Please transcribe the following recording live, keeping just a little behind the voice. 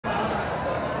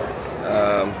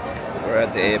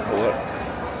the airport,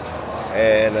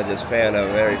 and I just found a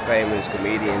very famous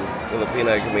comedian,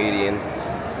 Filipino comedian,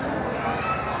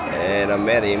 and I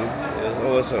met him. It was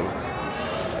awesome,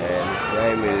 and his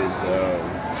name is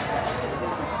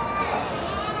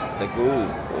Dagul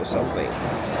or something.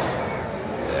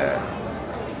 Yeah.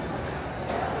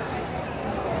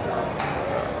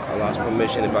 I'll ask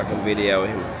permission if I can video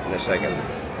him in a second.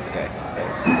 Okay,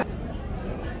 thanks.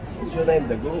 What's your name,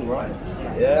 Dagul, right?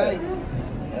 Yeah.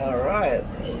 Alright.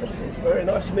 It's very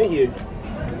nice to meet you.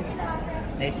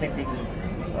 Nice meeting you.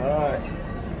 Alright.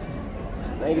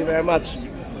 Thank you very much.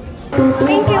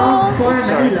 Thank you.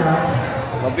 Sorry.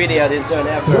 My video didn't turn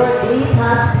out good. I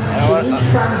want to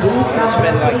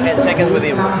spend like 10 seconds with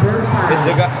him. With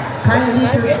the guy.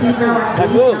 What's his name?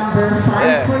 Dagul.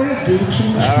 Yeah.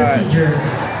 Alright.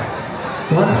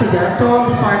 Once again, to all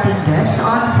departing guests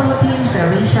on Philippines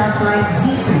Asia Flight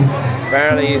Z2.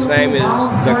 Apparently his name is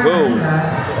Dagul,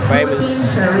 a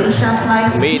famous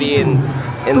comedian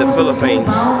in the Philippines.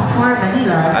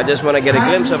 I just want to get a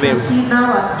glimpse of him.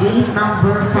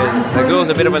 Dagul's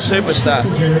a bit of a superstar.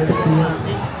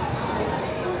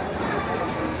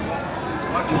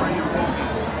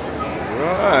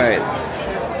 Right.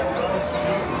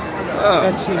 Oh,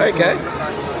 okay.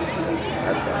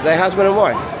 They're husband and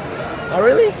wife. Oh,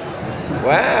 really?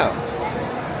 Wow.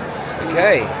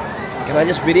 Okay. Can I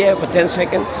just video for 10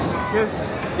 seconds? Yes.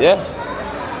 Yeah?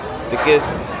 Because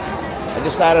I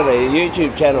just started a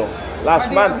YouTube channel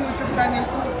last month.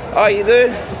 Oh, you do?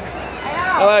 I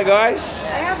have. Hello, guys. I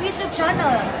have YouTube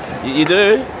channel. You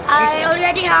do? I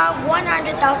already have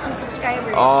 100,000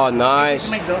 subscribers. Oh, nice. This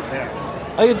is my daughter.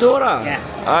 Oh, your daughter? Yeah.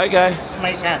 Okay. It's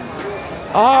my son.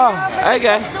 Oh, I have a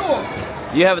okay. TikTok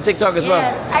too. You have a TikTok as well?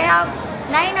 Yes, I have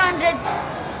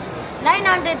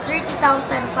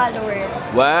 930,000 followers.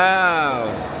 Wow.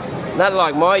 Not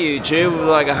like my YouTube,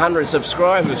 like 100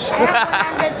 subscribers. I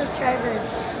have 100 subscribers.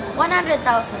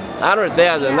 100,000. 100,000,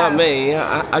 Yeah. not me.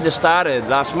 I just started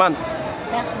last month.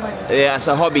 That's one. Yeah, it's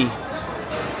a hobby.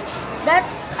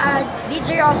 That's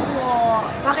DJ Osmo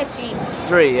Pocket 3.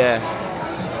 3, yeah.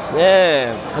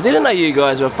 Yeah. I didn't know you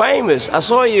guys were famous. I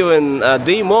saw you in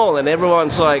D Mall and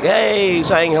everyone's like, hey,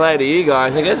 saying hello to you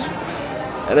guys. And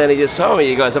then he just told me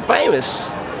you guys are famous.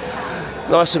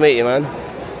 Nice to meet you, man.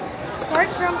 Start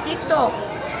from TikTok.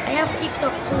 I have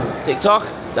TikTok too. TikTok?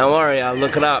 Don't worry, I'll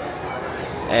look it up.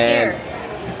 And Here.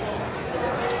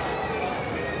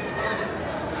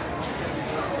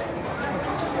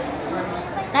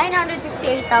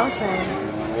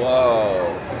 $958,000.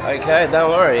 whoa. Okay, don't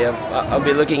worry. I'll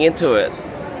be looking into it.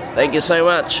 Thank you so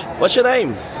much. What's your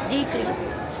name?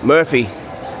 Jkhriez. Murphy.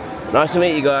 Nice to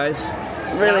meet you guys.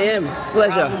 Really am.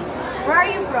 Pleasure. Where are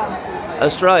you from?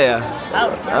 Australia.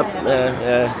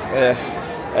 Australia. Yeah.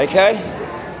 Okay.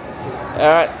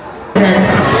 All right.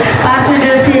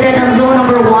 Passengers seated in zone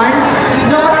number 1,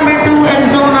 zone number 2,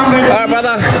 and zone number 3. All right,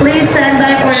 brother. Please stand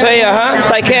by for See ya, huh?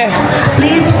 Take care.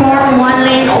 Please form one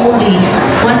lane only.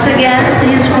 Once again,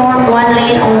 please form one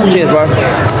lane only. Cheers, bro.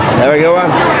 There we go,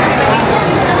 one.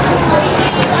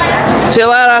 See you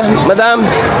later, madam.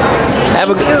 Have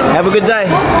a good day.